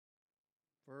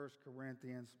1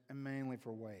 Corinthians, and mainly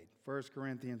for Wade. 1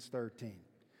 Corinthians 13.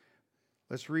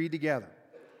 Let's read together.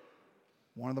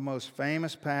 One of the most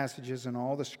famous passages in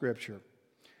all the Scripture.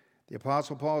 The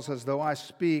Apostle Paul says, "Though I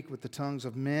speak with the tongues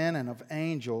of men and of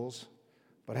angels,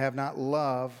 but have not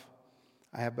love,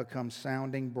 I have become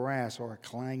sounding brass or a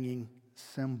clanging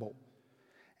cymbal.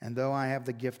 And though I have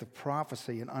the gift of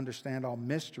prophecy and understand all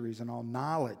mysteries and all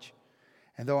knowledge,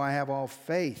 and though I have all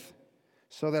faith,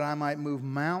 so that I might move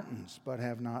mountains, but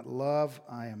have not love,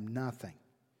 I am nothing.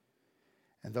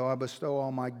 And though I bestow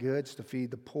all my goods to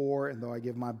feed the poor, and though I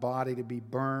give my body to be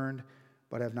burned,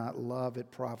 but have not love,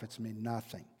 it profits me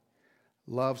nothing.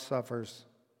 Love suffers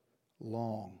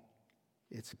long.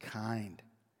 It's kind.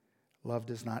 Love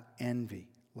does not envy.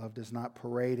 Love does not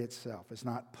parade itself, is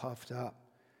not puffed up,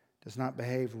 does not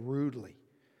behave rudely,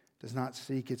 does not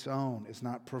seek its own, is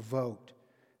not provoked,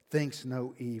 thinks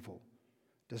no evil,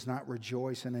 does not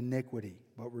rejoice in iniquity,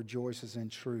 but rejoices in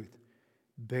truth,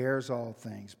 bears all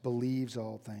things, believes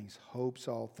all things, hopes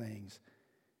all things,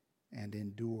 and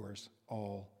endures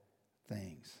all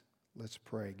things." Let's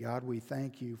pray. God, we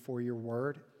thank you for your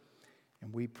word,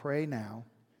 and we pray now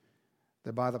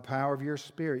that by the power of your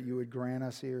Spirit you would grant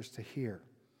us ears to hear.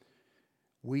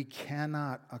 We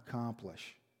cannot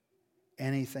accomplish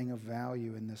anything of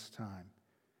value in this time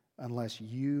unless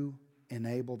you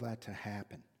enable that to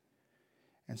happen.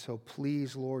 And so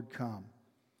please, Lord, come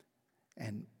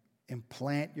and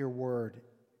implant your word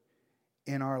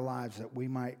in our lives that we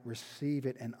might receive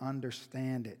it and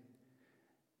understand it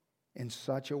in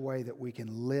such a way that we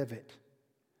can live it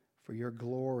for your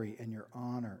glory and your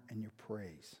honor and your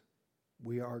praise.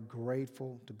 We are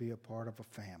grateful to be a part of a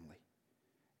family,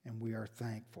 and we are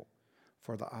thankful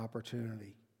for the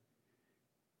opportunity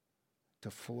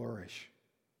to flourish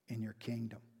in your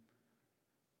kingdom.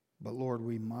 But Lord,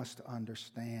 we must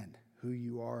understand who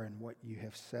you are and what you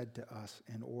have said to us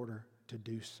in order to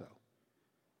do so.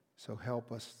 So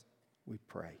help us, we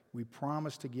pray. We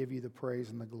promise to give you the praise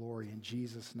and the glory in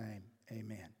Jesus' name.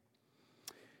 Amen.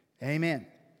 Amen.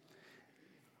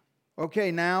 Okay,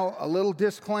 now a little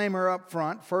disclaimer up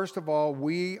front. First of all,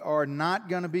 we are not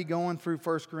going to be going through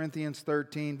 1 Corinthians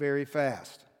 13 very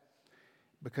fast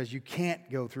because you can't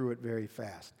go through it very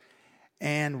fast.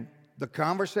 And the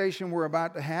conversation we're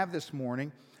about to have this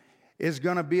morning is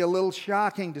going to be a little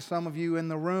shocking to some of you in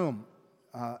the room.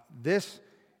 This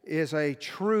is a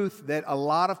truth that a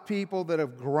lot of people that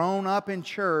have grown up in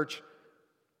church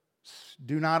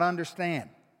do not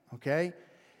understand, okay?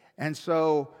 And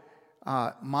so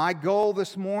my goal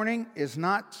this morning is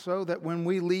not so that when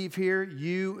we leave here,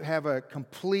 you have a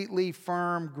completely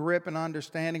firm grip and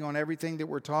understanding on everything that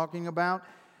we're talking about.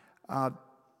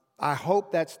 I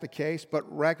hope that's the case, but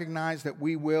recognize that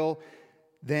we will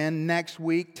then next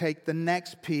week take the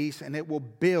next piece and it will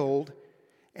build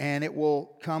and it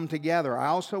will come together. I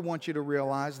also want you to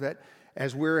realize that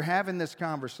as we're having this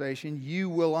conversation, you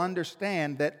will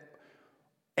understand that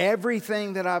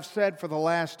everything that I've said for the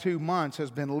last 2 months has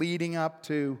been leading up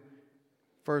to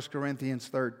 1 Corinthians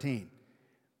 13.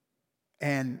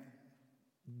 And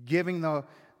giving what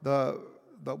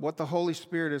the Holy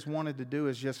Spirit has wanted to do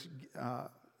is just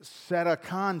set a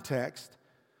context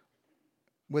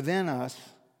within us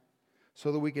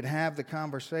so that we could have the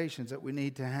conversations that we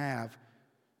need to have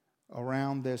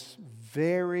around this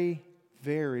very,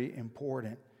 very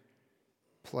important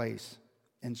place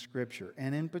in Scripture.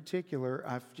 And in particular,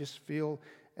 I just feel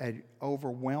an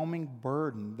overwhelming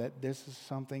burden that this is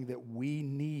something that we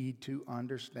need to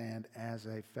understand as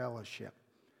a fellowship.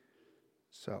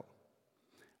 So,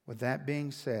 with that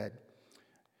being said,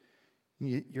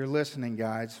 you're listening,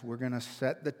 guys. We're going to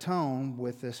set the tone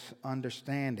with this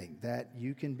understanding that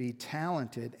you can be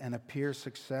talented and appear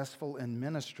successful in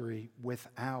ministry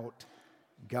without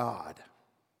God.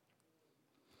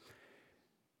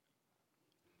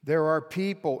 There are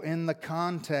people in the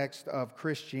context of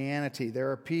Christianity, there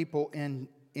are people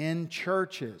in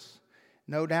churches,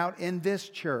 no doubt in this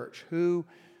church, who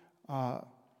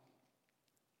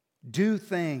do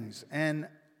things and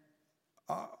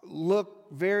look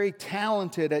very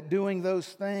talented at doing those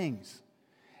things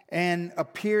and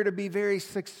appear to be very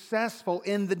successful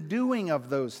in the doing of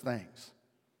those things.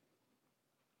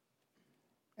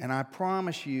 And I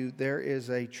promise you, there is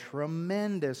a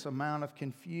tremendous amount of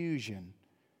confusion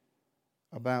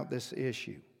about this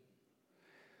issue.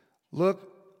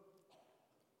 Look,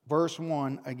 verse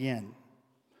 1 again.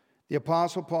 The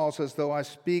Apostle Paul says, "Though I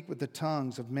speak with the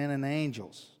tongues of men and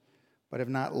angels, but have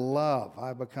not love,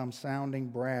 I become sounding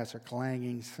brass or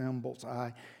clanging cymbals.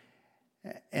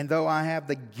 And though I have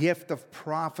the gift of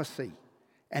prophecy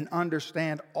and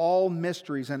understand all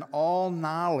mysteries and all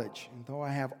knowledge, and though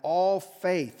I have all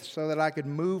faith so that I could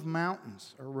move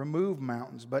mountains or remove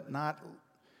mountains, but not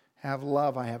have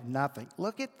love, I have nothing.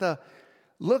 Look at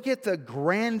the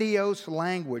grandiose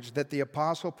language that the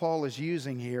Apostle Paul is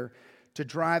using here to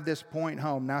drive this point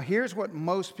home. Now, here's what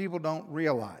most people don't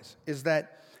realize, is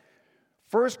that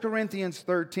 1 Corinthians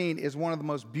 13 is one of the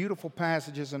most beautiful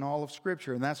passages in all of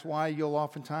Scripture, and that's why you'll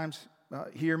oftentimes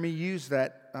hear me use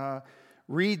that,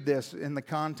 read this in the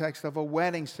context of a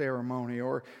wedding ceremony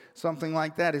or something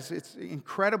like that. It's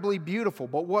incredibly beautiful,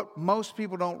 but what most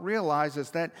people don't realize is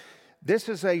that this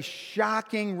is a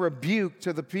shocking rebuke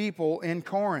to the people in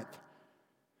Corinth.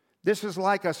 This is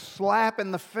like a slap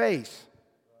in the face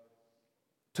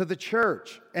to the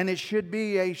church, and it should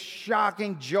be a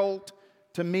shocking jolt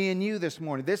to me and you this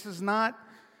morning.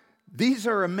 These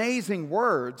are amazing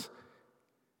words,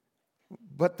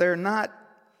 but they're not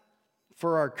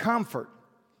for our comfort.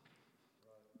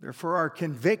 They're for our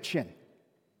conviction.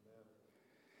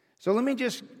 So let me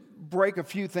just break a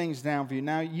few things down for you.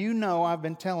 Now, you know I've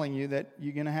been telling you that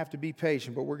you're going to have to be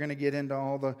patient, but we're going to get into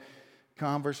all the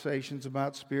conversations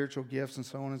about spiritual gifts and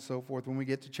so on and so forth when we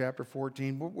get to chapter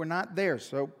 14. We're not there,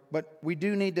 but we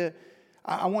do need to.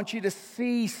 I want you to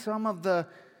see some of the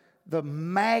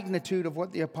magnitude of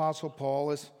what the Apostle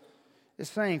Paul is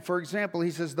saying. For example,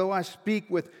 he says, though I speak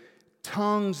with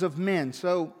tongues of men.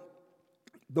 So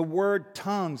the word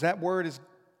tongues, that word is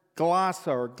glossa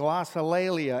or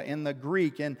glossolalia in the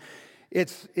Greek, and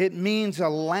it means a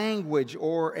language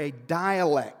or a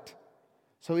dialect.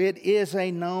 So it is a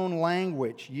known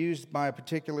language used by a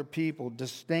particular people,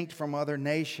 distinct from other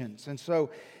nations. And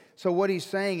so what he's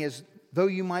saying is, though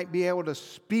you might be able to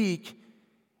speak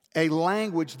a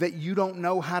language that you don't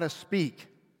know how to speak.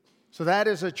 So that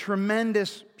is a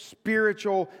tremendous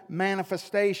spiritual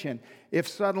manifestation. If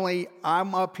suddenly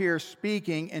I'm up here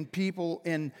speaking and people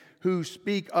who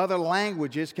speak other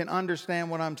languages can understand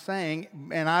what I'm saying,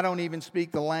 and I don't even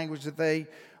speak the language that they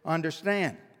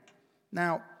understand.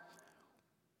 Now,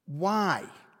 why?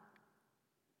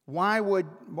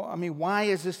 Why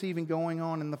is this even going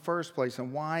on in the first place?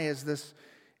 And why is this,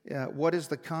 what is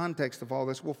the context of all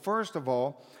this? Well, first of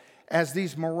all, as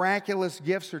these miraculous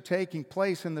gifts are taking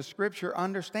place in the Scripture,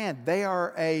 understand they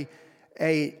are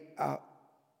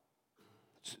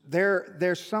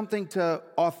there's something to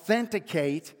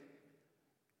authenticate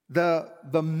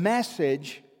the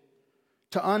message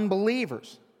to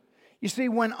unbelievers. You see,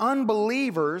 when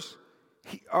unbelievers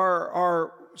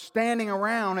are standing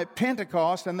around at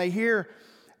Pentecost and they hear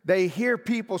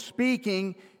people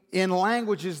speaking in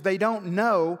languages they don't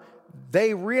know,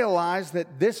 they realize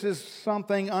that this is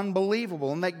something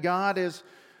unbelievable and that God is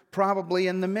probably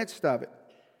in the midst of it.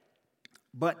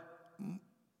 But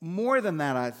more than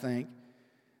that, I think,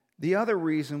 the other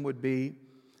reason would be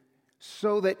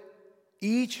so that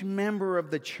each member of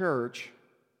the church,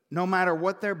 no matter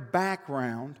what their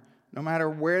background, no matter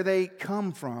where they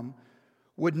come from,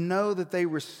 would know that they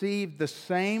received the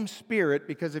same Spirit,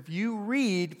 because if you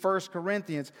read 1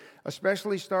 Corinthians,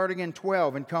 especially starting in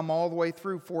 12 and come all the way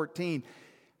through 14,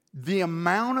 the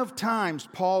amount of times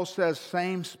Paul says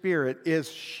same Spirit is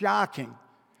shocking,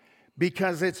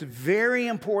 because it's very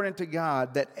important to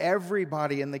God that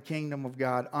everybody in the kingdom of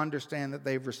God understand that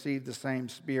they've received the same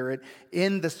Spirit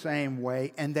in the same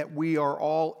way and that we are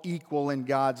all equal in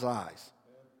God's eyes.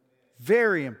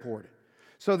 Very important.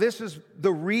 So this is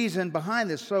the reason behind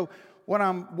this. So what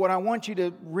I want you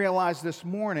to realize this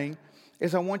morning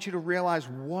is I want you to realize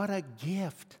what a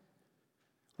gift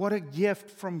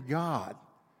from God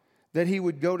that He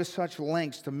would go to such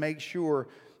lengths to make sure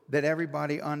that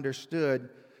everybody understood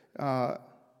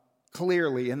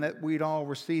clearly and that we'd all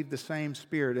receive the same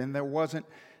Spirit. And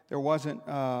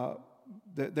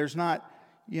there's not,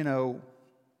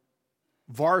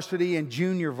 varsity and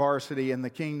junior varsity in the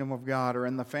kingdom of God or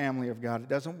in the family of God. It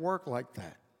doesn't work like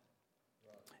that.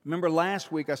 Remember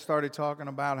last week I started talking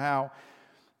about how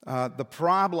the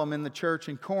problem in the church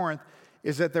in Corinth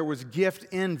is that there was gift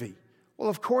envy. Well,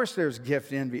 of course there's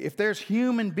gift envy. If there's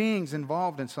human beings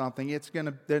involved in something, we're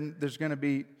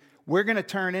going to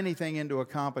turn anything into a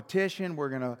competition. We're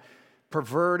going to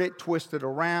pervert it, twist it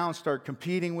around, start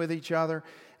competing with each other.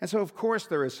 And so of course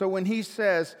there is. So when he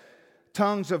says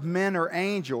tongues of men or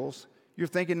angels, you're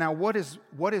thinking, now what is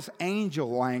angel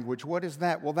language? What is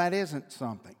that? Well, that isn't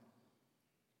something.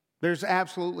 There's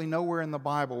absolutely nowhere in the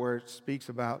Bible where it speaks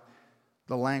about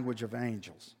the language of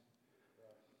angels.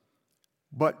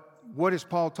 But what is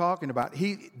Paul talking about?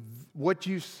 What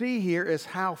you see here is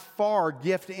how far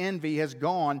gift envy has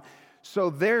gone. So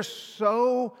they're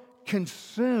so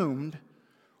consumed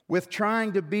with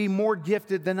trying to be more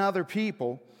gifted than other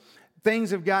people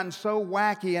things have gotten so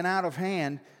wacky and out of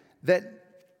hand that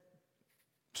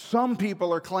some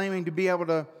people are claiming to be able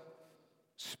to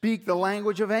speak the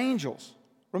language of angels.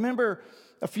 Remember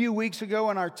a few weeks ago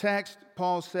in our text,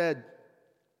 Paul said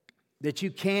that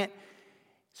you can't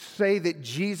say that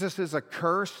Jesus is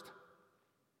accursed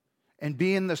and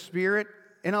be in the Spirit.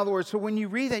 In other words, so when you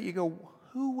read that, you go,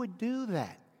 who would do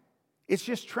that? It's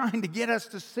just trying to get us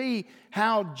to see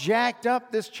how jacked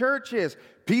up this church is.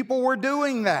 People were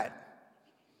doing that.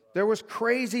 There was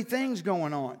crazy things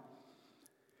going on.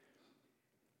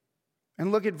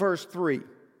 And look at verse 3.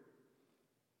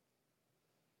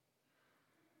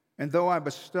 And though I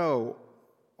bestow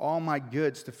all my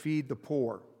goods to feed the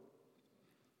poor.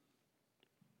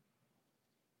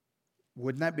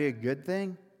 Wouldn't that be a good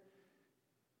thing?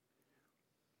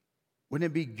 Wouldn't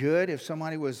it be good if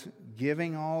somebody was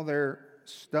giving all their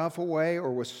stuff away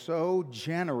or was so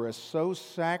generous, so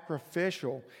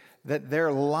sacrificial that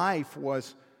their life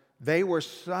was, they were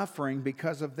suffering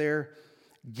because of their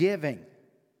giving?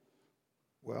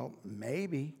 Well,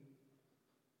 maybe,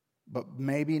 but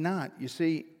maybe not. You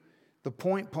see, the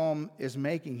point Paul is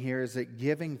making here is that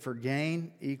giving for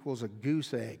gain equals a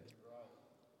goose egg.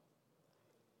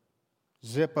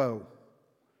 Zippo.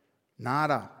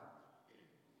 Nada.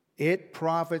 It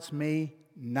profits me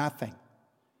nothing.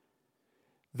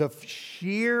 The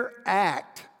sheer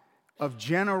act of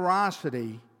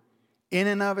generosity in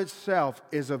and of itself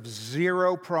is of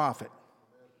zero profit.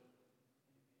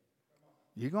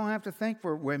 You're going to have to think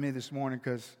with me this morning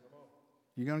because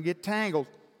you're going to get tangled.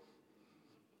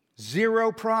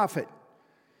 Zero profit.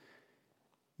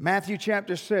 Matthew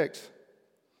chapter 6.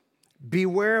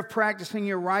 Beware of practicing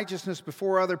your righteousness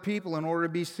before other people in order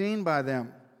to be seen by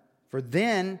them. For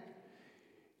then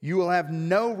you will have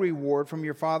no reward from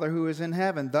your Father who is in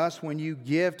heaven. Thus, when you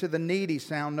give to the needy,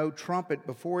 sound no trumpet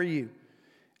before you,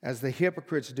 as the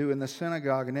hypocrites do in the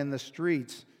synagogue and in the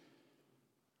streets,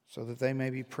 so that they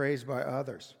may be praised by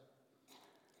others.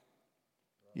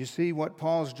 You see, what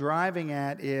Paul's driving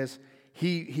at is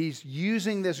he's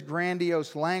using this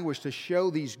grandiose language to show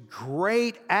these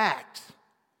great acts. I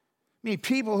mean,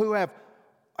 people who have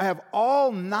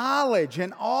all knowledge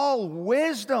and all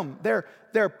wisdom.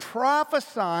 They're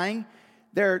prophesying,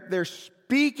 they're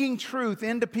speaking truth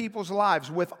into people's lives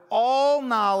with all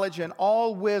knowledge and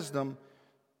all wisdom.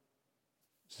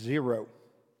 Zero.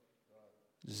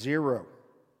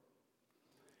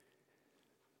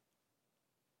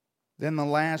 Then the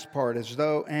last part is,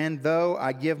 though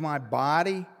I give my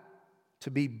body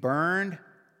to be burned,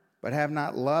 but have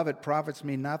not love, it profits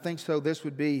me nothing. So this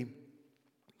would be,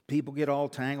 people get all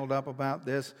tangled up about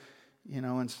this,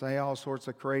 and say all sorts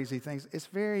of crazy things. It's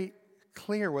very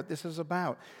clear what this is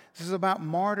about. This is about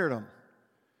martyrdom.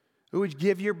 Who would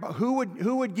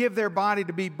give their body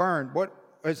to be burned? What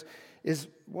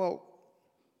well,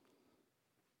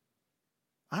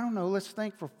 I don't know, let's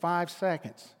think for 5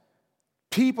 seconds.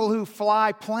 People who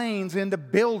fly planes into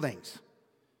buildings.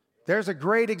 There's a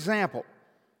great example.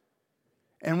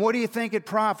 And what do you think it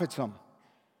profits them?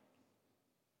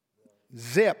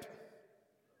 Zip.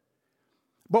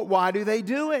 But why do they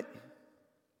do it?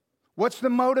 What's the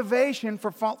motivation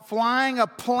for flying a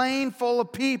plane full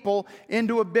of people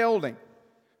into a building?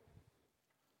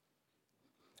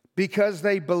 Because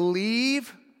they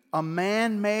believe a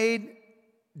man-made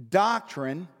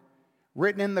doctrine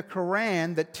written in the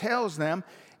Quran that tells them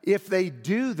if they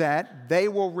do that, they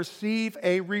will receive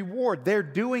a reward. They're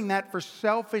doing that for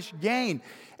selfish gain.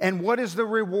 And what is the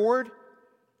reward?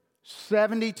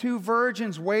 72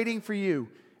 virgins waiting for you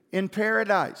in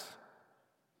paradise.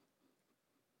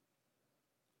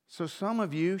 So some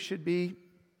of you should be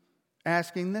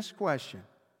asking this question.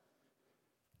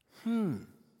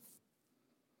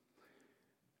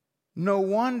 No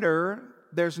wonder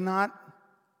there's not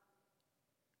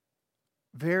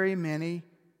very many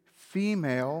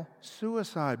female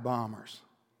suicide bombers.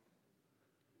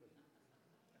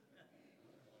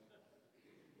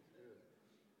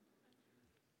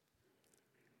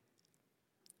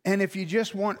 And if you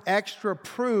just want extra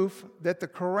proof that the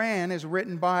Quran is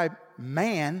written by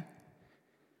man,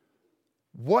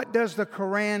 what does the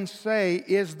Quran say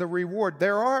is the reward?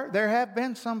 There have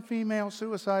been some female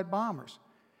suicide bombers.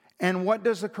 And what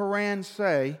does the Quran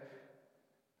say?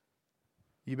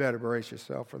 You better brace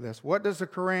yourself for this. What does the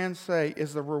Quran say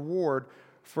is the reward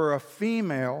for a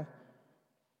female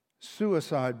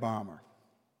suicide bomber?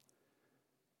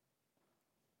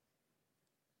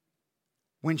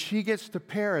 When she gets to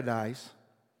paradise,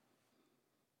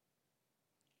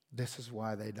 this is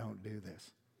why they don't do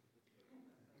this.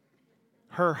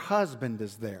 Her husband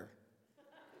is there.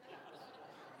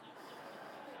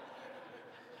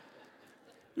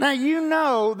 Now, you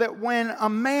know that when a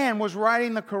man was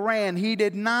writing the Quran, he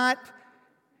did not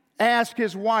ask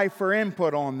his wife for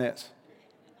input on this.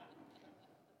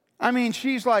 I mean,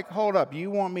 she's like, hold up,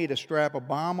 you want me to strap a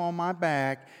bomb on my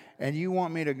back and you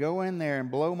want me to go in there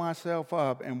and blow myself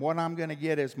up and what I'm going to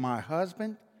get is my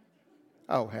husband?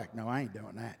 Oh, heck no, I ain't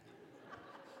doing that.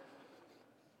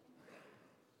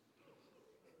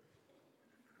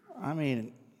 I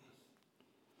mean,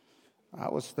 I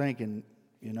was thinking,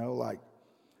 like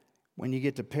when you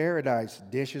get to paradise,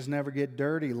 dishes never get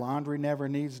dirty, laundry never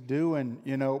needs doing.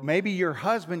 Maybe your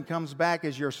husband comes back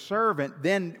as your servant,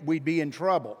 then we'd be in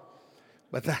trouble.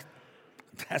 But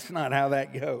that's not how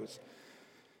that goes.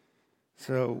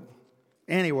 So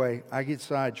anyway, I get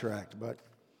sidetracked. But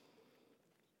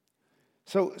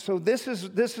so this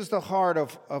is the heart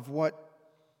of what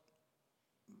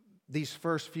these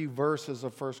first few verses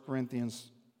of 1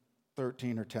 Corinthians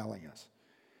 13 are telling us.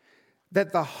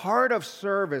 That the heart of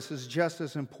service is just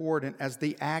as important as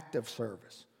the act of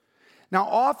service. Now,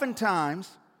 oftentimes,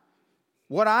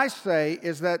 what I say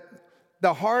is that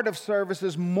the heart of service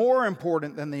is more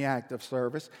important than the act of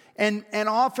service, and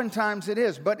oftentimes it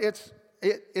is, but it's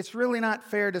really not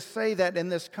fair to say that in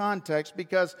this context,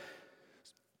 because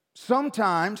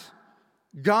sometimes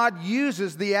God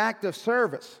uses the act of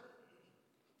service.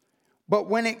 But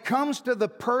when it comes to the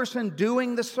person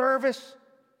doing the service,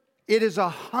 it is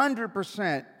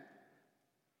 100%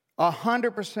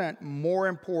 more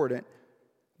important,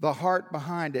 the heart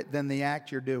behind it, than the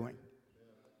act you're doing.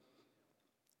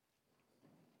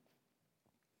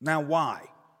 Now, why?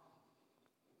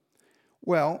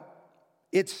 Well,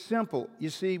 it's simple.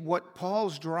 You see, what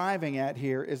Paul's driving at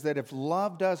here is that if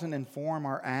love doesn't inform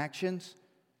our actions,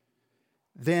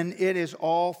 then it is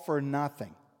all for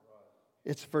nothing.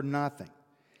 It's for nothing.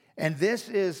 And this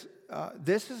is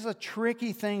a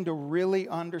tricky thing to really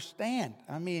understand.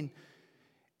 I mean,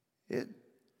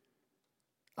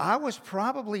 I was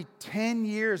probably 10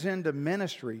 years into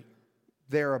ministry,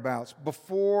 thereabouts,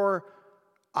 before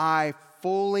I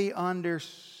fully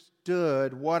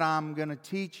understood what I'm going to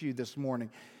teach you this morning.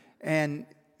 And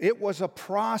it was a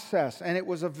process, and it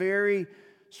was a very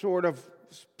sort of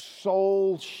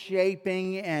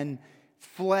soul-shaping and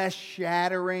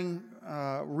flesh-shattering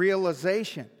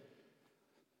realization.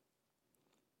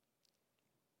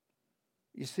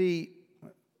 You see,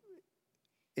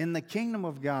 in the kingdom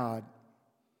of God,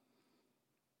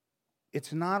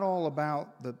 it's not all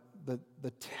about the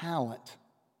talent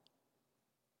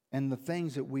and the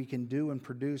things that we can do and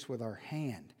produce with our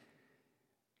hand,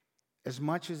 as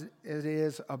much as it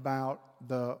is about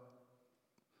the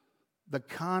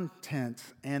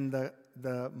contents and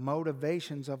the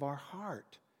motivations of our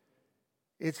heart.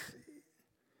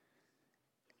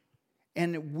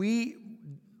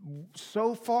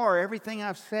 So far, everything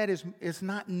I've said is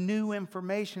not new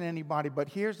information to anybody, but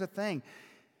here's the thing.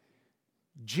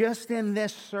 Just in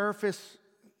this surface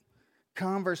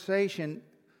conversation,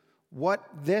 what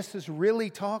this is really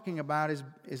talking about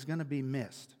is going to be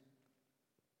missed.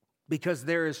 Because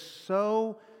there is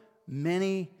so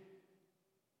many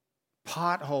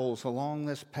potholes along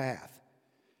this path.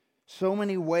 So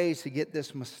many ways to get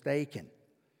this mistaken.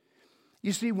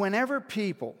 You see, whenever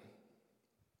people,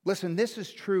 listen, this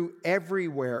is true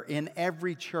everywhere, in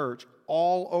every church,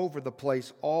 all over the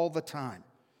place, all the time.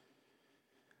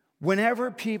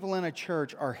 Whenever people in a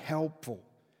church are helpful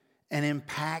and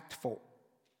impactful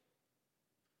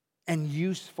and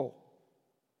useful,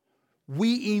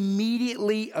 we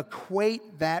immediately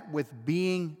equate that with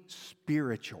being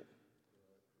spiritual.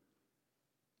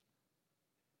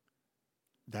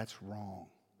 That's wrong.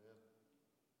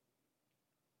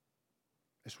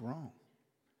 It's wrong.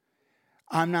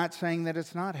 I'm not saying that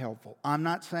it's not helpful. I'm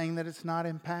not saying that it's not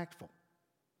impactful.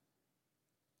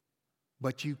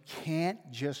 But you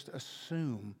can't just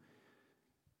assume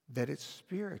that it's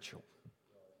spiritual.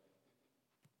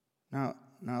 Now,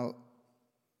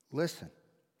 listen.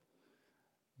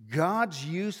 God's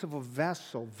use of a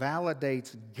vessel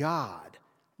validates God,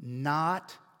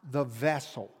 not the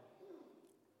vessel.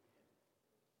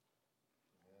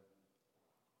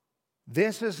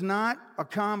 This is not a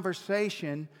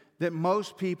conversation that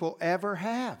most people ever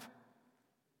have.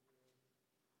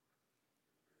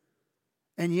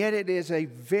 And yet it is a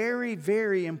very,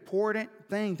 very important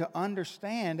thing to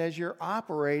understand as you're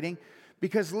operating.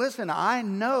 Because listen, I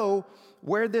know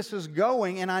where this is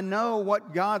going, and I know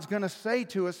what God's going to say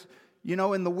to us,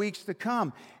 in the weeks to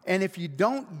come. And if you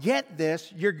don't get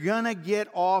this, you're going to get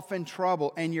off in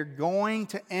trouble, and you're going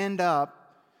to end up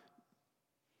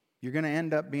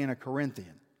being a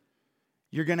Corinthian.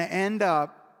 You're going to end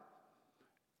up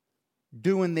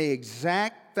doing the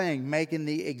exact thing, making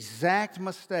the exact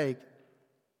mistake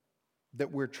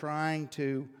that we're trying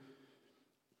to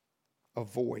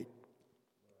avoid.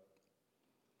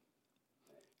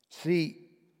 See,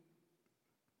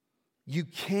 you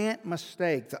can't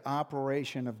mistake the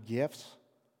operation of gifts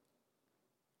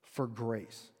for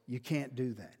grace. You can't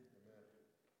do that.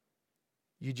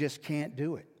 You just can't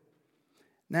do it.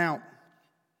 Now,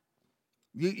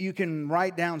 you can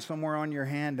write down somewhere on your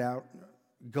handout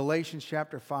Galatians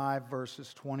chapter 5,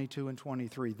 verses 22 and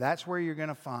 23. That's where you're going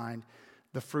to find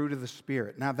the fruit of the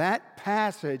Spirit. Now, that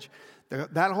passage,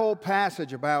 that whole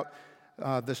passage about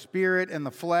the Spirit and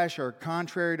the flesh are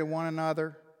contrary to one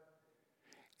another,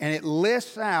 and it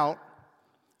lists out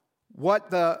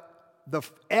what the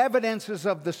evidences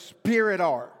of the Spirit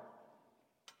are.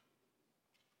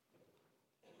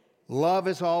 Love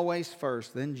is always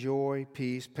first, then joy,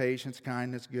 peace, patience,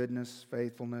 kindness, goodness,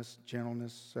 faithfulness,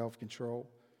 gentleness, self-control.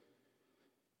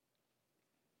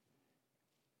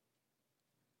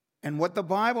 And what the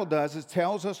Bible does is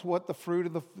tells us what the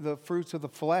fruits of the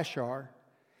flesh are.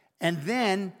 And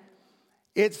then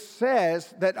it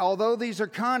says that although these are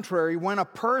contrary, when a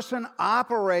person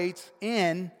operates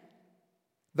in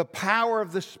the power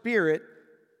of the Spirit,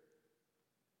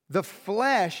 the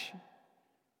flesh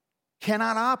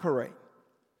cannot operate.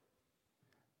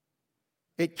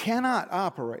 It cannot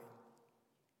operate.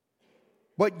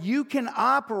 But you can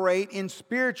operate in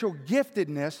spiritual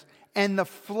giftedness and the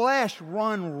flesh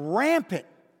run rampant.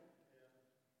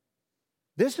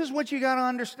 This is what you got to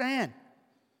understand.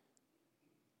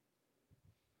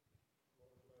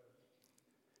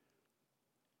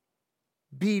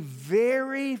 Be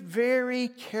very, very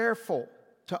careful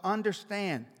to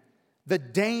understand the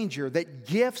danger that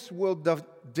gifts will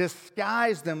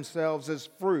disguise themselves as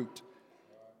fruit.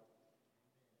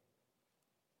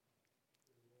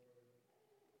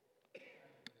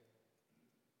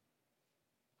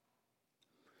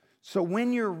 So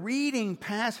when you're reading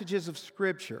passages of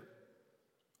Scripture,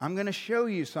 I'm going to show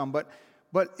you some, but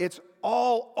it's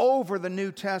all over the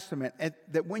New Testament.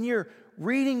 That when you're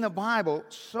reading the Bible,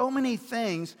 so many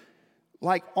things,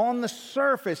 like on the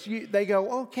surface, they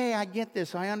go, okay, I get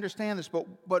this, I understand this, but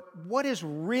what is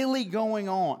really going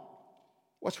on?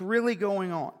 What's really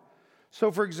going on?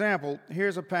 So, for example,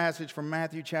 here's a passage from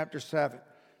Matthew chapter 7.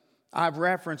 I've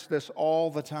referenced this all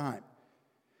the time.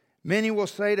 Many will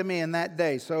say to me in that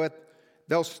day,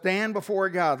 they'll stand before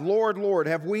God, Lord, Lord,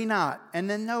 have we not? And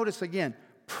then notice again,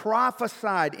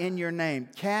 prophesied in your name,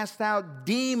 cast out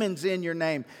demons in your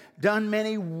name, done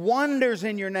many wonders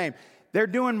in your name. They're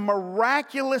doing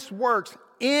miraculous works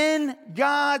in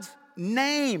God's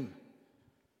name.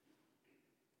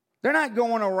 They're not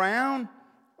going around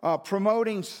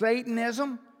promoting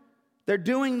Satanism. They're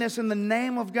doing this in the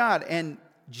name of God. And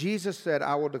Jesus said,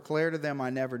 I will declare to them, I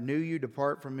never knew you.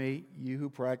 Depart from me, you who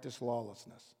practice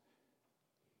lawlessness.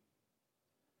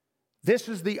 This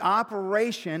is the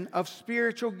operation of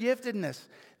spiritual giftedness.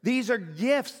 These are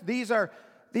gifts. These are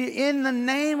in the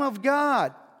name of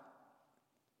God.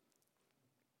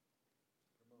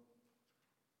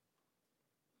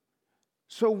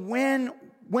 So when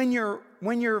you're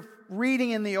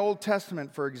reading in the Old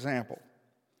Testament, for example,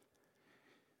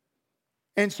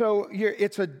 and so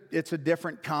it's a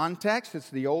different context. It's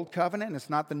the Old Covenant, and it's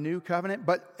not the New Covenant,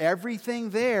 but everything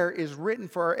there is written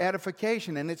for our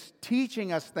edification, and it's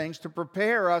teaching us things to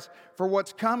prepare us for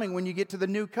what's coming when you get to the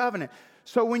New Covenant.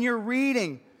 So when you're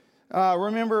reading,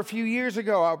 remember a few years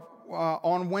ago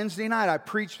on Wednesday night, I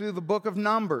preached through the book of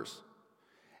Numbers.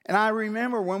 And I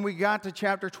remember when we got to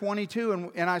chapter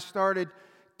 22 and I started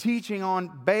teaching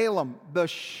on Balaam, the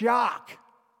shock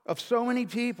of so many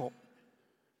people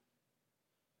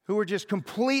who were just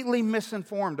completely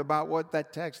misinformed about what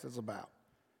that text is about.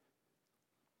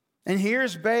 And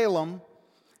here's Balaam,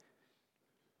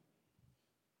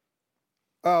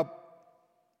 a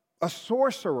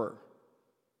sorcerer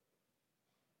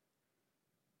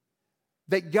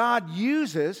that God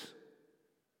uses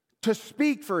to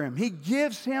speak for him. He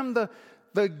gives him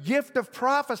the gift of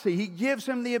prophecy. He gives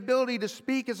him the ability to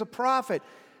speak as a prophet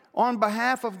on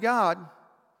behalf of God.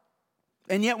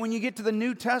 And yet when you get to the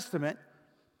New Testament,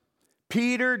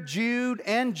 Peter, Jude,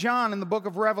 and John in the book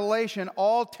of Revelation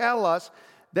all tell us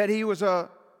that he was a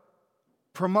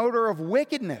promoter of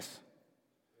wickedness.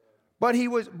 But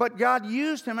God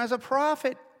used him as a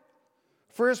prophet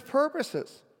for his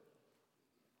purposes.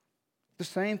 The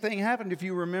same thing happened, if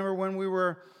you remember, when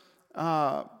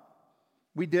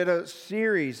we did a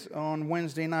series on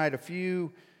Wednesday night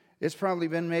it's probably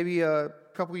been maybe a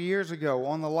couple years ago,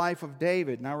 on the life of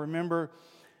David. And I remember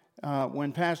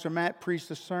when Pastor Matt preached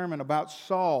a sermon about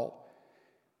Saul.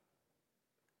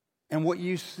 And what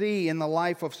you see in the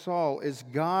life of Saul is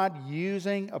God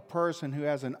using a person who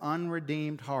has an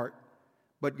unredeemed heart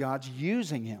but God's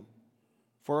using him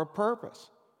for a purpose.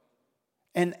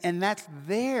 And that's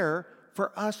there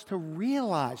for us to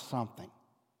realize something.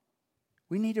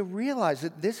 We need to realize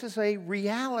that this is a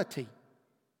reality.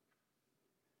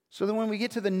 So that when we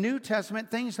get to the New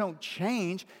Testament, things don't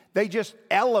change. They just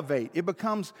elevate. It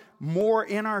becomes more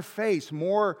in our face,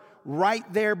 more right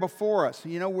there before us.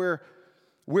 You know, where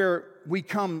we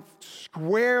come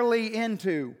squarely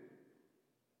into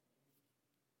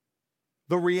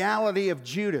the reality of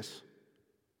Judas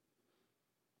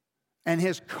and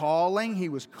his calling. He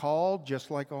was called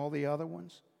just like all the other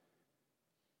ones.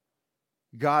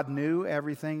 God knew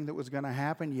everything that was going to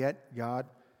happen, yet God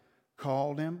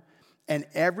called him. And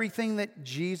everything that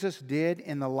Jesus did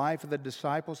in the life of the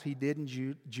disciples, he did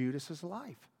in Judas's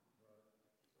life.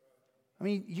 I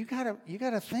mean, you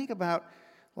gotta think about,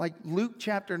 like, Luke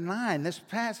chapter 9, this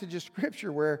passage of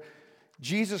Scripture where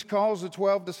Jesus calls the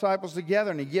 12 disciples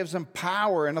together and he gives them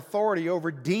power and authority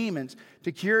over demons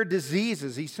to cure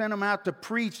diseases. He sent them out to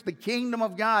preach the kingdom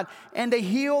of God and to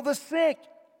heal the sick.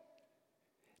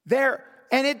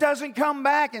 And it doesn't come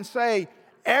back and say,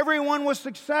 everyone was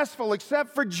successful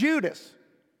except for Judas.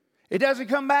 It doesn't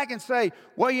come back and say,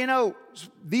 well, you know,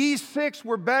 these 6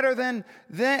 were better than,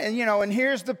 you know, and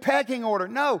here's the pecking order.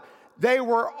 No, they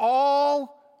were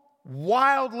all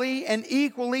wildly and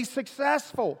equally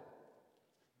successful.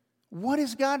 What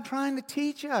is God trying to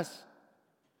teach us?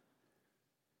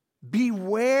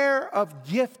 Beware of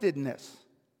giftedness.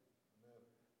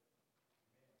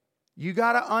 You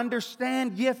got to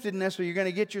understand giftedness or you're going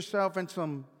to get yourself in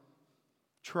some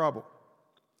trouble.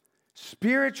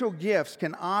 Spiritual gifts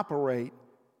can operate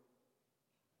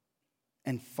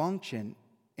and function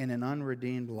in an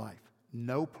unredeemed life.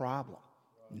 No problem.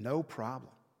 No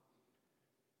problem.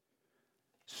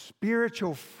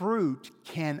 Spiritual fruit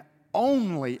can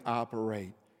only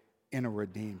operate in a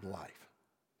redeemed life.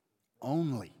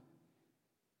 Only.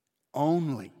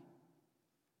 Only.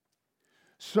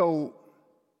 So,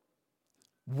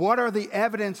 what are the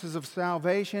evidences of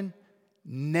salvation?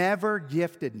 Never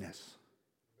giftedness.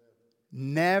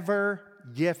 Never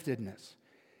giftedness.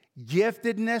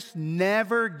 Giftedness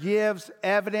never gives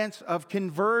evidence of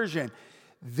conversion.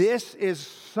 This is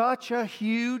such a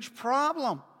huge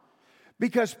problem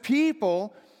because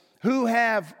people who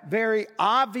have very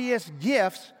obvious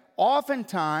gifts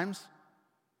oftentimes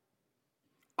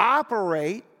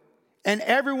operate and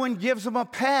everyone gives them a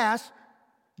pass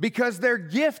because they're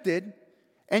gifted,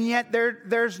 and yet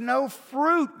there's no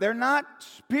fruit. They're not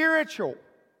spiritual.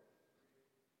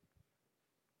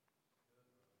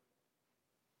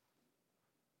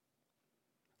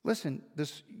 Listen,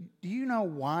 do you know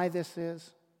why this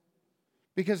is?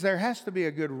 Because there has to be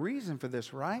a good reason for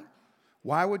this, right?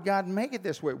 Why would God make it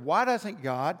this way? Why doesn't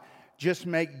God just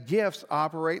make gifts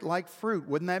operate like fruit?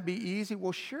 Wouldn't that be easy?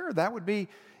 Well, sure, that would be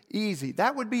easy.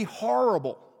 That would be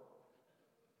horrible.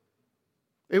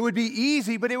 It would be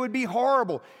easy, but it would be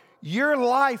horrible. Your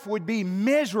life would be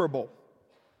miserable.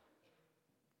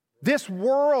 This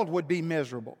world would be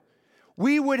miserable.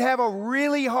 We would have a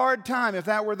really hard time, if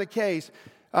that were the case,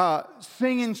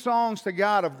 singing songs to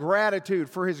God of gratitude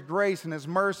for His grace and His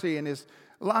mercy and His...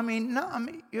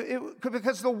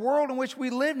 because the world in which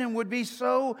we live in would be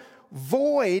so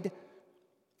void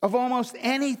of almost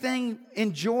anything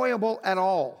enjoyable at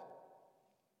all.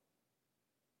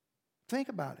 Think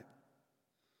about it.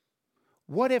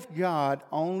 What if God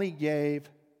only gave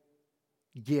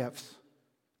gifts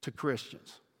to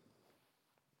Christians?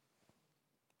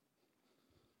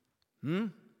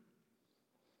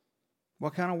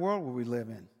 What kind of world would we live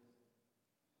in?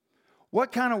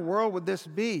 What kind of world would this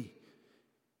be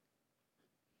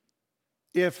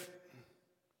if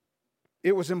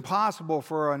it was impossible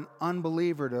for an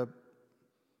unbeliever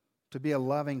to be a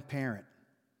loving parent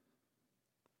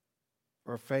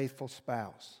or a faithful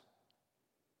spouse?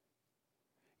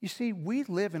 You see, we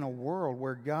live in a world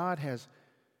where God has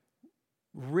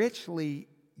richly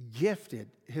gifted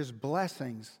His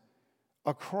blessings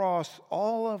across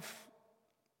all of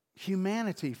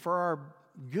humanity for our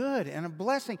good and a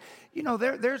blessing. You know,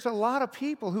 there's a lot of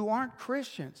people who aren't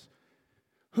Christians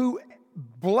who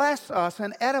bless us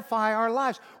and edify our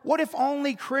lives. What if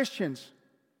only Christians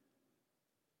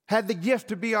had the gift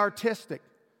to be artistic?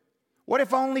 What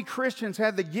if only Christians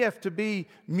had the gift to be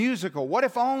musical? What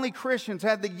if only Christians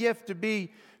had the gift to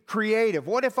be creative?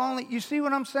 What if only, you see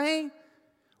what I'm saying?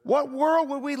 What world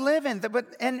would we live in?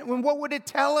 And what would it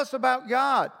tell us about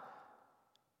God?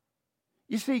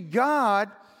 You see, God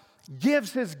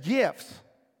gives His gifts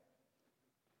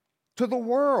to the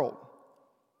world.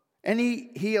 And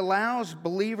He allows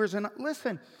believers, and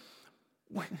listen,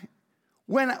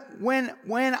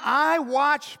 When I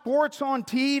watch sports on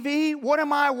TV, what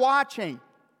am I watching?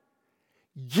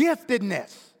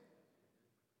 Giftedness.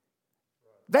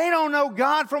 They don't know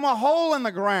God from a hole in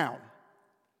the ground.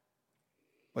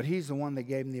 But He's the one that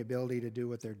gave them the ability to do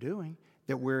what they're doing,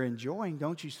 that we're enjoying.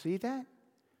 Don't you see that?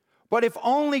 But if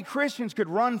only Christians could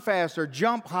run fast or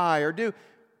jump high or do,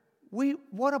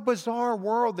 what a bizarre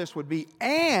world this would be.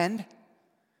 And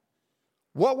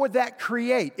what would that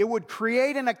create? It would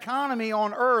create an economy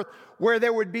on earth where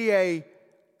there would be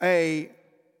a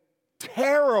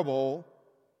terrible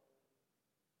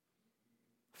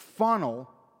funnel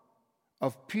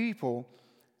of people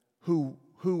who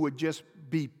would just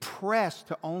be pressed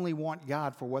to only want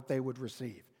God for what they would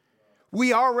receive.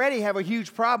 We already have a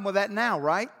huge problem with that now,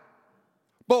 right?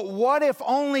 But what if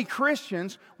only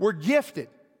Christians were gifted?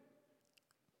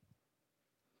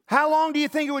 How long do you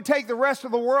think it would take the rest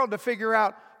of the world to figure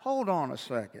out, hold on a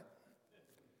second,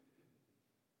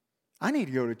 I need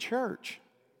to go to church?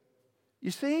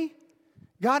 You see?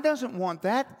 God doesn't want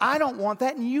that. I don't want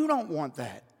that, and you don't want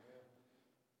that.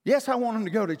 Yes, I want him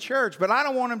to go to church, but I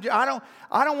don't want him to, I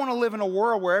don't want to live in a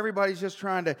world where everybody's just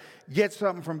trying to get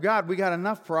something from God. We got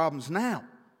enough problems now.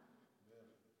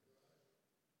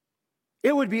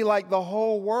 It would be like the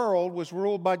whole world was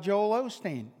ruled by Joel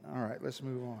Osteen. All right, let's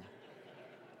move on.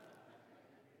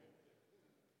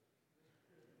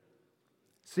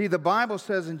 See, the Bible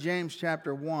says in James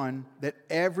chapter 1 that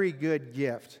every good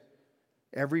gift,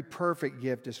 every perfect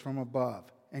gift is from above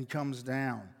and comes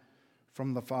down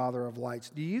from the Father of lights.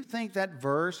 Do you think that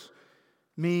verse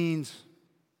means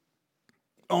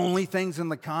only things in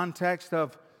the context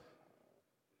of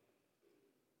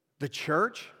the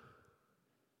church?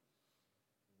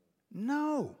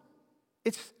 No.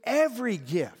 It's every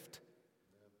gift.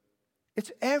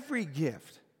 It's every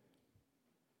gift.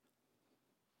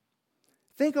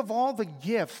 Think of all the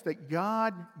gifts that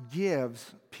God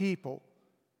gives people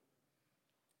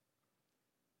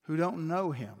who don't know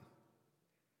Him,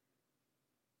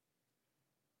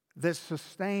 that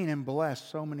sustain and bless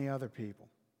so many other people.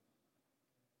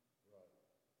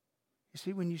 You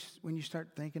see, when you start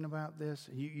thinking about this,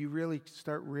 you really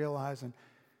start realizing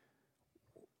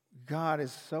God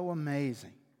is so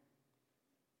amazing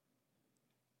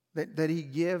that He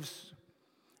gives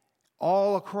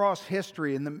all across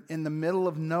history in the middle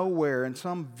of nowhere, in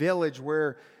some village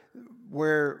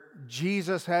where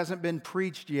Jesus hasn't been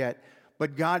preached yet,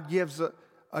 but God gives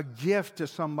a gift to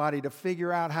somebody to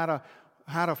figure out how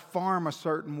to farm a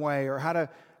certain way, or how to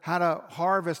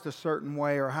harvest a certain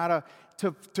way, or how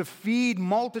to feed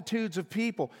multitudes of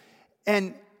people.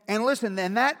 And listen,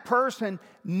 and that person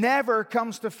never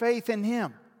comes to faith in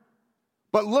Him.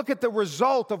 But look at the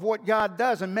result of what God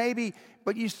does. And maybe,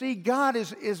 but you see, God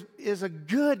is a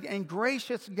good and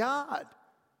gracious God.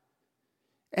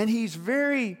 And He's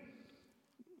very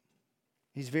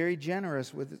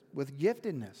generous with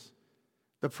giftedness.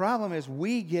 The problem is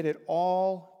we get it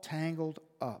all tangled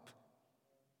up.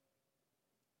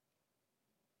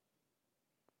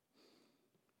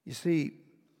 You see,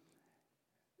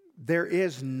 there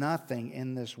is nothing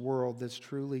in this world that's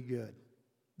truly good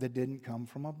that didn't come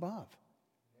from above.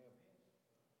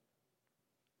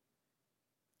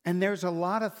 And there's a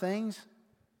lot of things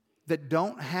that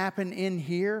don't happen in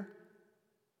here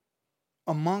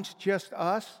amongst just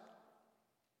us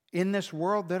in this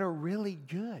world that are really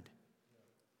good.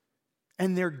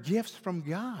 And they're gifts from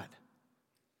God.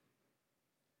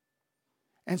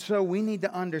 And so we need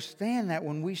to understand that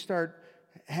when we start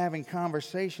having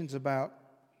conversations about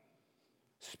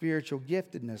spiritual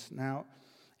giftedness. Now,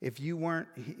 if you weren't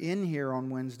in here on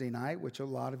Wednesday night, which a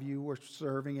lot of you were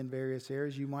serving in various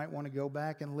areas, you might want to go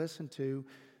back and listen to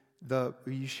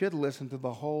you should listen to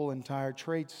the whole entire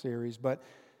trait series, but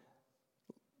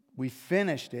we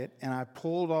finished it and I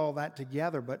pulled all that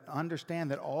together. But understand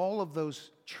that all of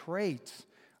those traits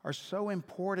are so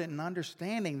important in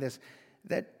understanding this,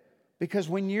 that because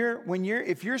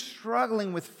if you're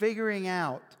struggling with figuring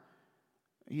out,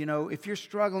 if you're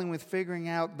struggling with figuring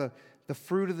out the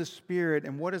fruit of the Spirit,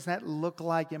 and what does that look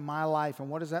like in my life, and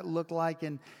what does that look like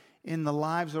in the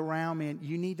lives around me, and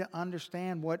you need to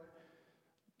understand what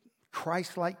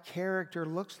Christ-like character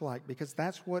looks like, because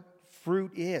that's what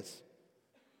fruit is.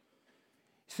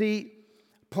 See,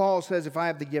 Paul says, if I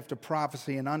have the gift of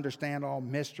prophecy and understand all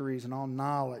mysteries and all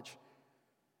knowledge,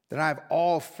 that I have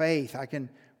all faith, I can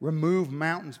remove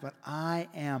mountains, but I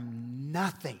am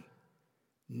nothing.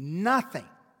 Nothing.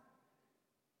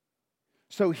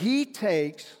 So he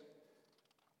takes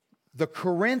the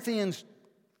Corinthians'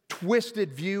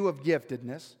 twisted view of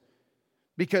giftedness,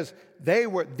 because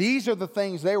these are the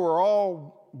things they were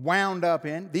all wound up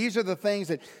in. These are the things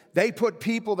that they put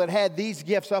people that had these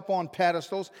gifts up on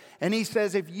pedestals. And he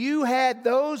says, if you had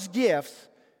those gifts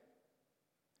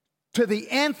to the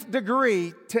nth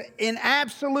degree, in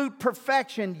absolute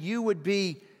perfection, you would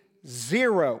be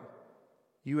zero.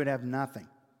 You would have nothing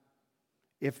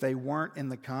if they weren't in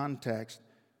the context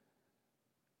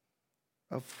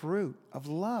of fruit, of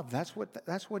love. That's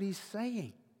what he's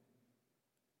saying.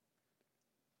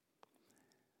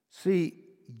 See,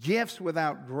 gifts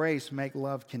without grace make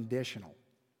love conditional.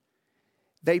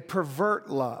 They pervert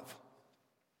love.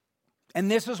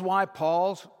 And this is why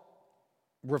Paul's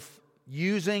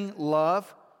using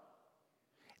love.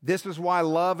 This is why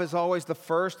love is always the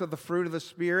first of the fruit of the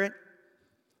Spirit.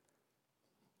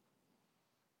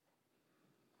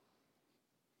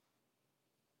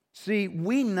 See,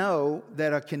 we know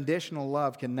that a conditional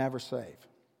love can never save.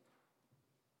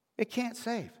 It can't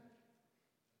save.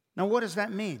 Now, what does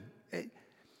that mean?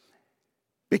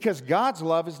 Because God's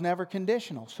love is never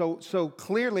conditional. So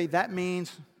clearly that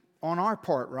means on our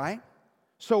part, right?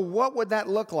 So what would that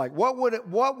look like? What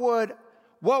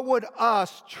would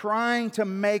us trying to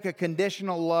make a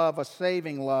conditional love, a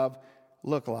saving love,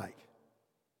 look like?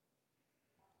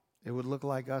 It would look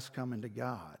like us coming to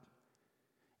God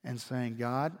and saying,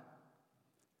 God,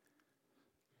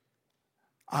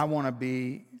 I want to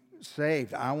be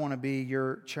saved. I want to be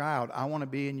your child. I want to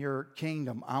be in your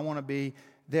kingdom. I want to be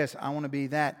this. I want to be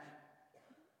that.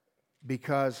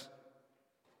 Because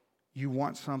you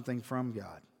want something from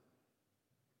God.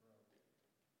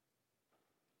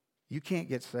 You can't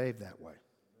get saved that way.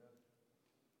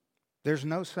 There's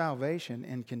no salvation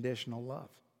in conditional love.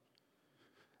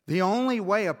 The only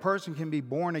way a person can be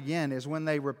born again is when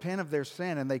they repent of their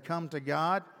sin and they come to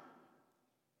God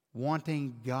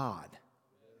wanting God.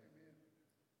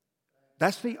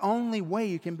 That's the only way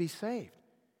you can be saved.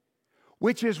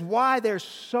 Which is why there's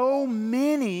so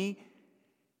many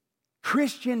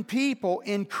Christian people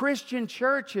in Christian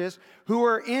churches who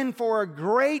are in for a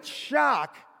great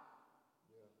shock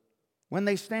when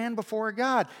they stand before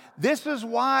God. This is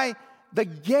why the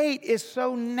gate is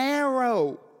so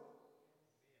narrow.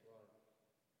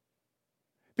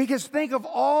 Because think of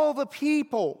all the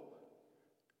people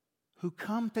who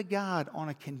come to God on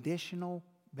a conditional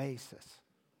basis.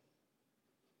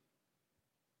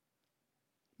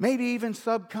 Maybe even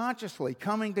subconsciously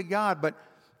coming to God,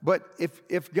 but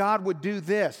if God would do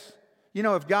this,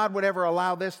 if God would ever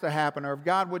allow this to happen, or if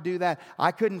God would do that,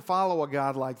 I couldn't follow a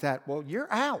God like that. Well,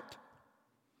 you're out.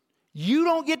 You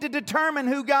don't get to determine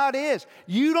who God is.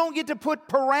 You don't get to put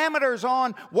parameters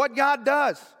on what God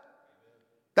does.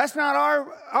 That's not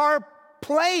our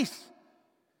place.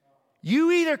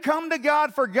 You either come to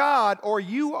God for God or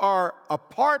you are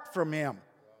apart from Him.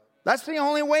 That's the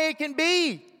only way it can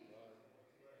be.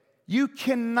 You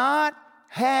cannot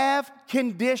have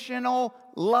conditional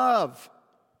love.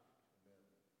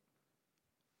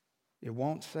 It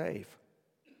won't save.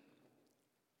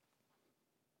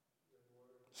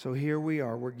 So here we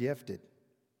are, we're gifted.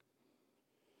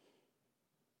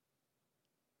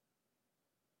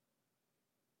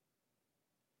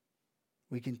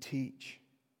 We can teach.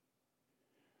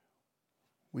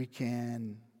 We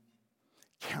can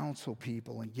counsel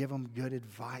people and give them good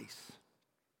advice.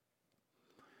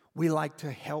 We like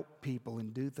to help people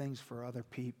and do things for other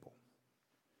people.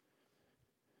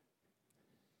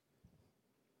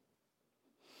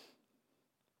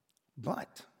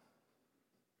 But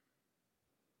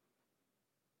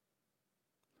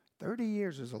 30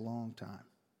 years is a long time.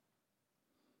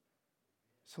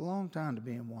 It's a long time to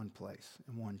be in one place,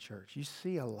 in one church. You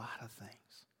see a lot of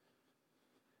things.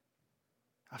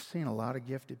 I've seen a lot of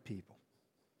gifted people.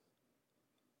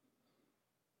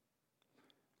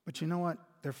 But you know what?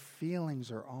 Their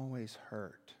feelings are always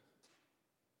hurt.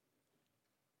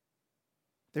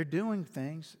 They're doing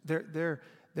things. They're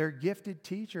a gifted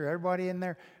teacher. Everybody in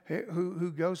there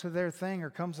who goes to their thing or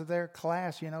comes to their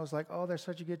class, is like, oh, they're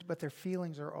such a good, but their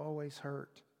feelings are always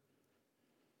hurt.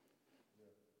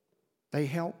 They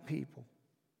help people.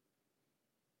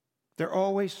 They're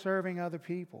always serving other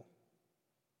people.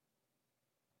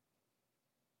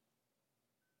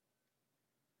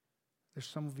 There's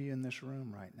some of you in this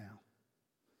room right now.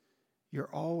 You're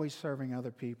always serving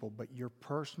other people, but your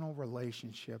personal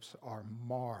relationships are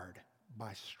marred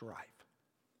by strife.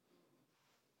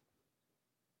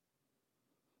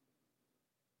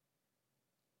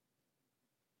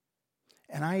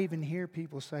 And I even hear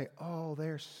people say, oh,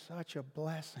 they're such a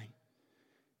blessing.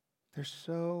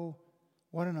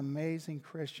 What an amazing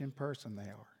Christian person they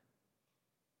are.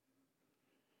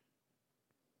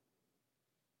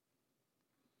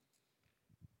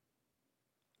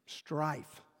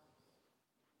 Strife.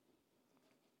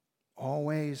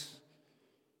 always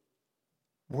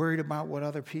worried about what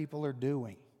other people are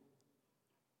doing.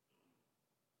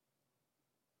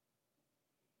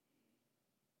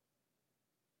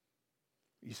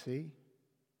 You see,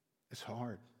 it's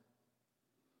hard.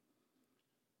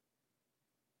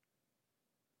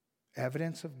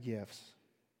 Evidence of gifts,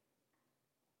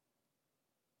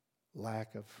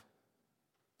 lack of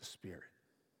the Spirit.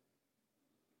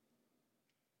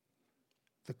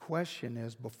 The question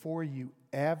is, before you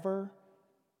ever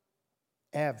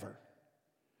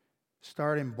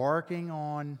start embarking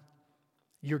on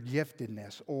your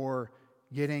giftedness or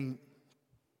getting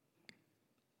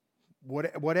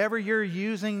whatever you're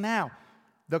using now,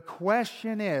 the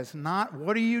question is not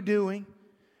what are you doing,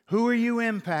 who are you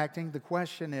impacting? The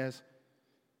question is,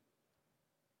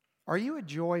 are you a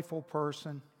joyful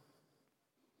person?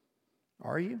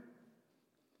 Are you?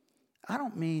 I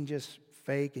don't mean just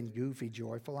fake and goofy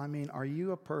joyful. I mean, are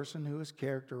you a person who is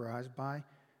characterized by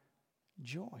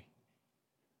joy?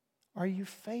 Are you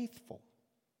faithful?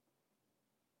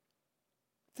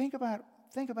 Think about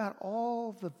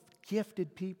all the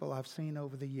gifted people I've seen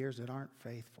over the years that aren't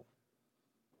faithful.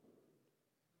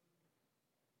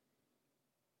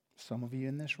 Some of you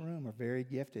in this room are very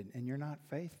gifted and you're not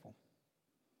faithful.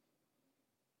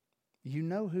 You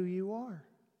know who you are.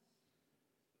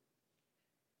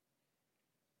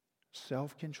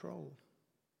 Self-control.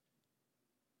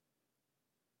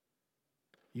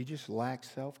 You just lack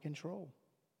self-control.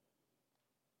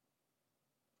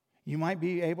 You might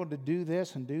be able to do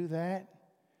this and do that.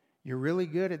 You're really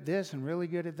good at this and really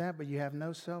good at that, but you have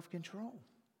no self-control.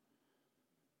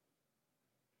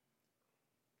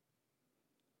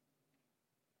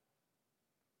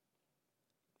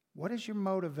 What is your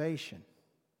motivation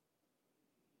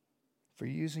for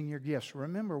using your gifts?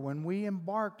 Remember, when we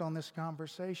embarked on this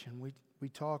conversation, we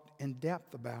talked in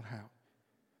depth about how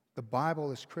the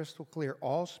Bible is crystal clear.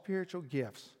 All spiritual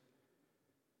gifts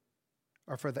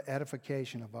are for the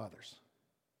edification of others.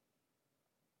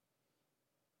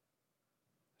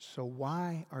 So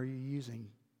why are you using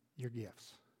your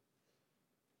gifts?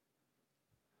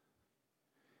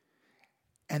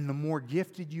 And the more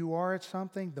gifted you are at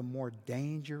something, the more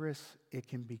dangerous it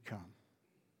can become.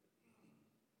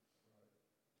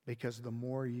 Because the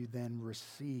more you then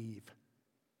receive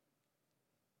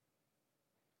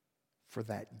for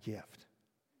that gift,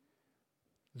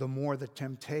 the more the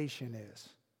temptation is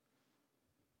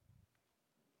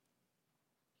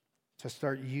to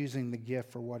start using the gift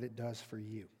for what it does for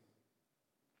you.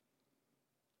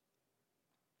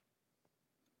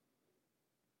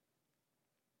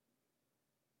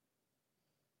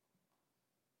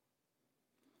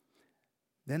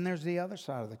 Then there's the other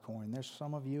side of the coin. There's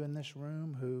some of you in this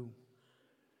room who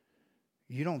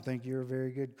you don't think you're a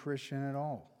very good Christian at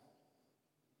all.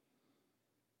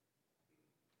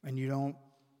 And you don't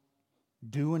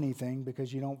do anything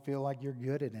because you don't feel like you're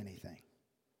good at anything.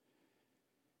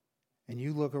 And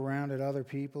you look around at other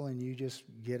people and you just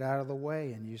get out of the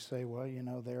way and you say, well, you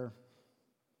know,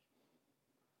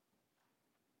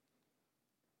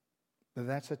 but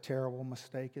that's a terrible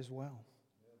mistake as well.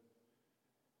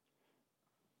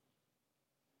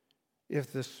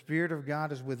 If the Spirit of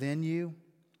God is within you,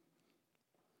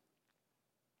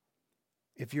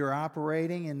 if you're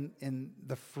operating in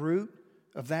the fruit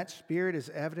of that Spirit as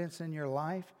evidence in your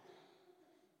life,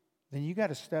 then you got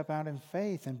to step out in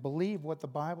faith and believe what the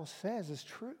Bible says is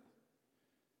true.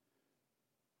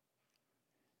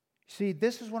 See,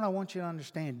 this is what I want you to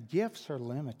understand. Gifts are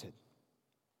limited.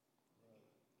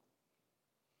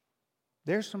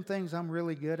 There's some things I'm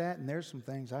really good at, and there's some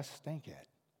things I stink at.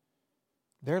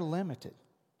 They're limited.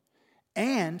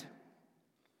 And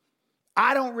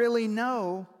I don't really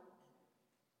know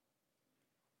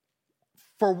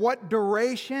for what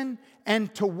duration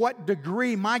and to what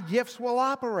degree my gifts will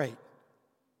operate.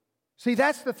 See,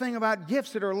 that's the thing about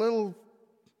gifts that are a little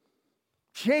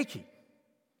shaky.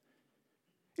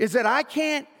 Is that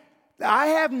I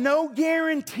have no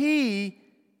guarantee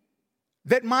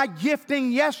that my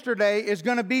gifting yesterday is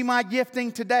going to be my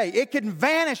gifting today. It can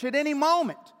vanish at any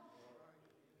moment.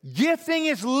 Gifting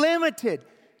is limited.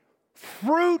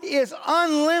 Fruit is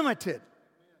unlimited.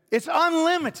 It's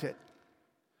unlimited.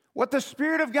 What the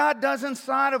Spirit of God does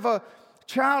inside of a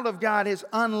child of God is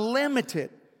unlimited.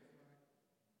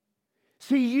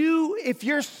 See, if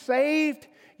you're saved,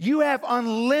 you have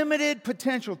unlimited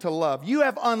potential to love. You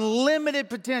have unlimited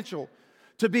potential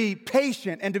to be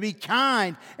patient and to be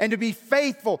kind and to be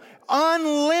faithful.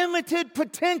 Unlimited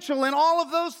potential in all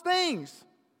of those things.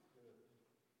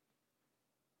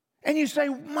 And you say,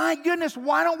 my goodness,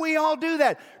 why don't we all do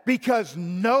that? Because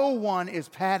no one is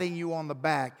patting you on the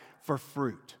back for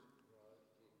fruit.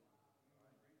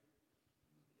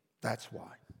 That's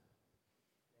why.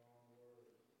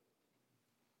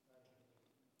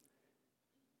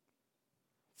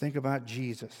 Think about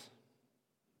Jesus.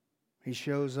 He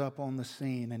shows up on the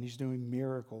scene and he's doing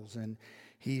miracles, and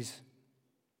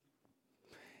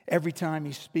every time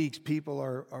he speaks, people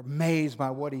are amazed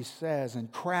by what he says,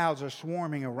 and crowds are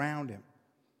swarming around him.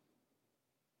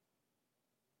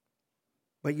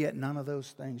 But yet none of those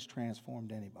things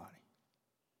transformed anybody.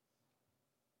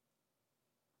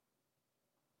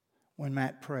 When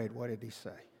Matt prayed, what did he say?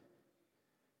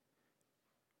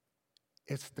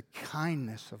 It's the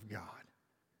kindness of God.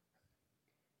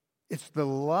 It's the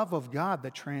love of God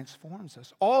that transforms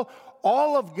us. All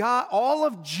of God, all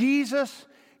of Jesus'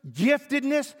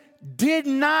 giftedness did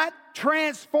not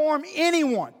transform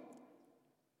anyone.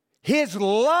 His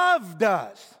love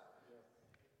does.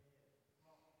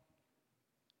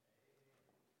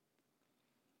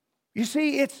 You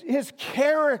see, it's his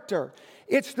character.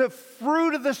 It's the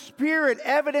fruit of the Spirit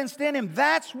evidenced in him.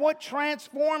 That's what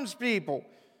transforms people.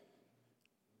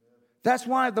 That's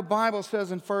why the Bible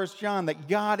says in 1 John that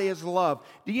God is love.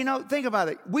 Do you know, think about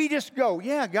it. We just go,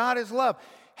 yeah, God is love.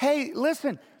 Hey,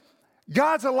 listen,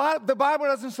 the Bible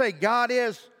doesn't say God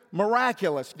is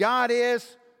miraculous. God's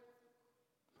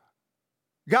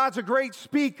a great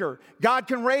speaker. God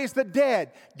can raise the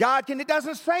dead. It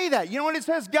doesn't say that. You know what it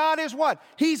says? God is what?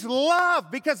 He's love,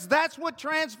 because that's what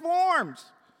transforms.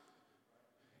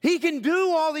 He can do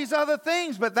all these other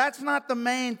things, but that's not the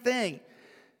main thing.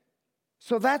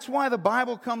 So that's why the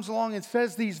Bible comes along and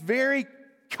says these very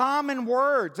common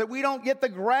words that we don't get the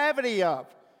gravity of.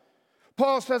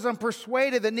 Paul says, I'm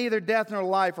persuaded that neither death nor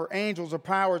life, or angels or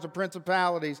powers or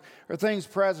principalities, or things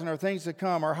present or things to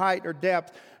come, or height or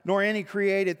depth, nor any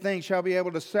created thing shall be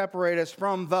able to separate us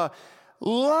from the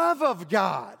love of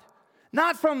God.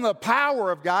 Not from the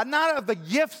power of God, not of the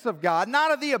gifts of God,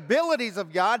 not of the abilities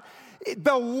of God.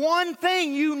 The one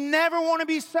thing you never want to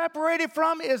be separated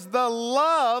from is the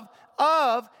love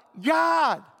of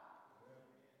God.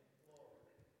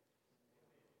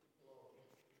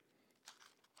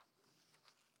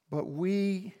 But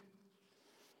we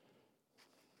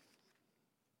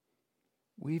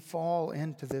fall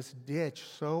into this ditch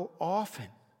so often.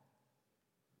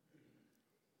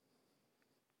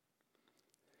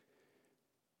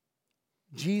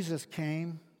 Jesus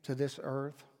came to this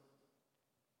earth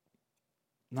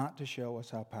not to show us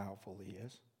how powerful he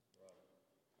is,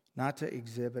 not to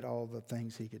exhibit all the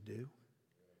things he could do.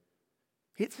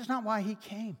 It's not why he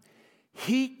came.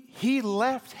 He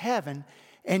left heaven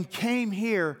and came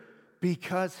here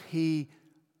because he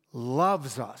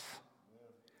loves us.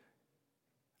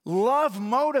 Love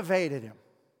motivated him.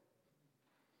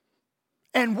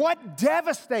 And what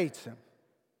devastates him?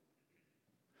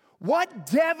 What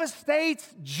devastates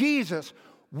Jesus?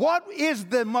 What is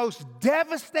the most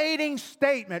devastating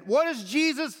statement? What does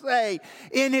Jesus say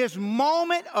in his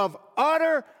moment of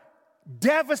utter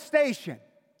devastation?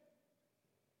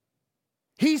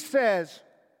 He says,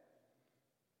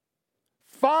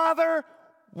 Father,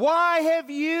 why have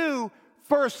you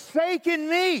forsaken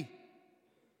me?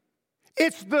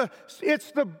 It's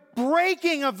the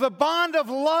breaking of the bond of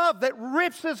love that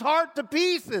rips his heart to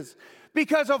pieces.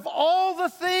 Because of all the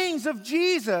things of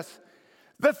Jesus,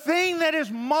 the thing that is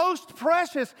most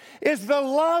precious is the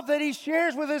love that he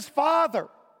shares with his Father.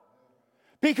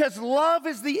 Because love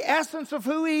is the essence of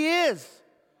who he is.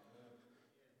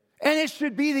 And it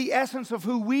should be the essence of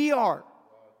who we are.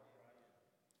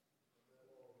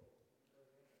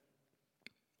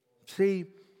 See,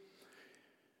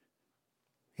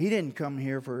 he didn't come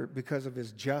here because of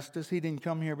his justice. He didn't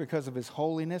come here because of his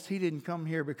holiness. He didn't come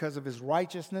here because of his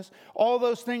righteousness. All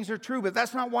those things are true, but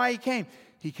that's not why he came.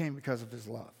 He came because of his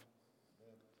love.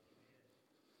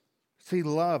 See,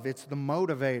 love, it's the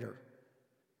motivator.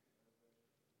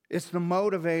 It's the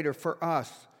motivator for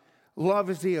us. Love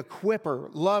is the equipper.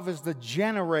 Love is the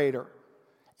generator.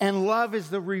 And love is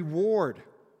the reward.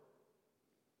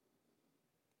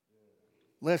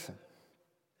 Listen.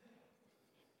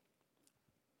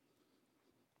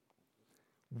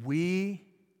 We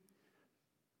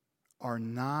are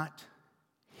not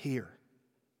here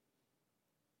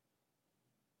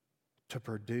to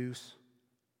produce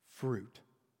fruit.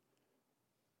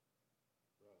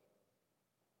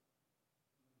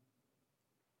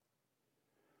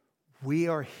 We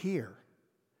are here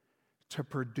to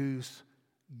produce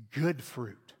good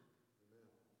fruit.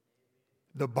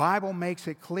 The Bible makes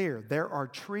it clear there are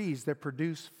trees that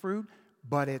produce fruit,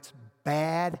 but it's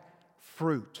bad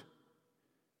fruit.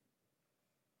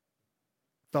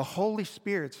 The Holy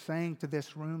Spirit's saying to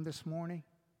this room this morning,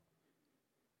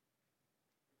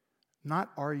 not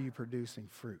are you producing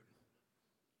fruit?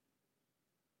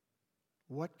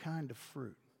 What kind of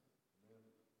fruit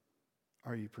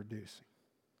are you producing?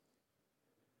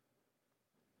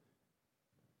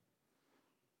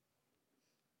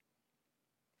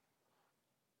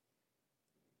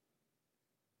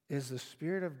 Is the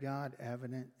Spirit of God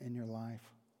evident in your life?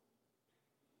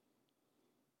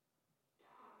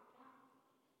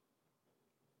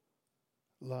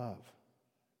 Love,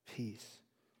 peace,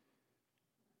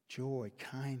 joy,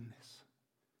 kindness,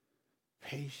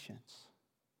 patience,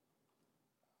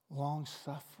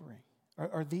 long-suffering.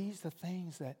 Are these the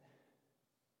things that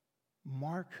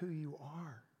mark who you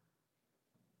are?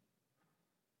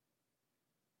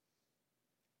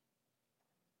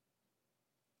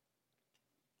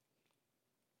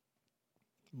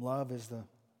 Love is the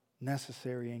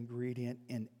necessary ingredient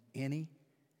in any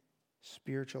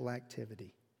spiritual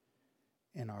activity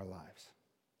in our lives.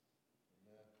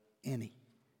 Any.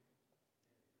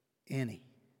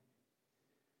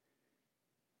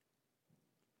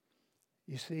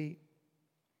 You see,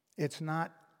 it's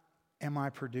not, am I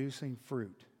producing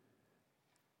fruit?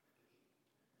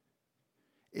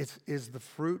 Is the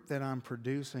fruit that I'm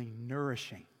producing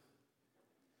nourishing?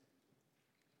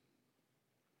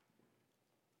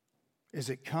 Is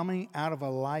it coming out of a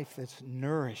life that's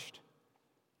nourished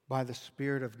by the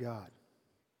Spirit of God?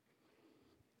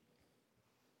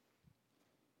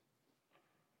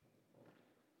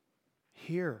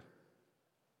 Hear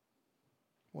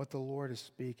what the Lord is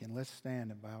speaking. Let's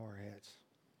stand and bow our heads.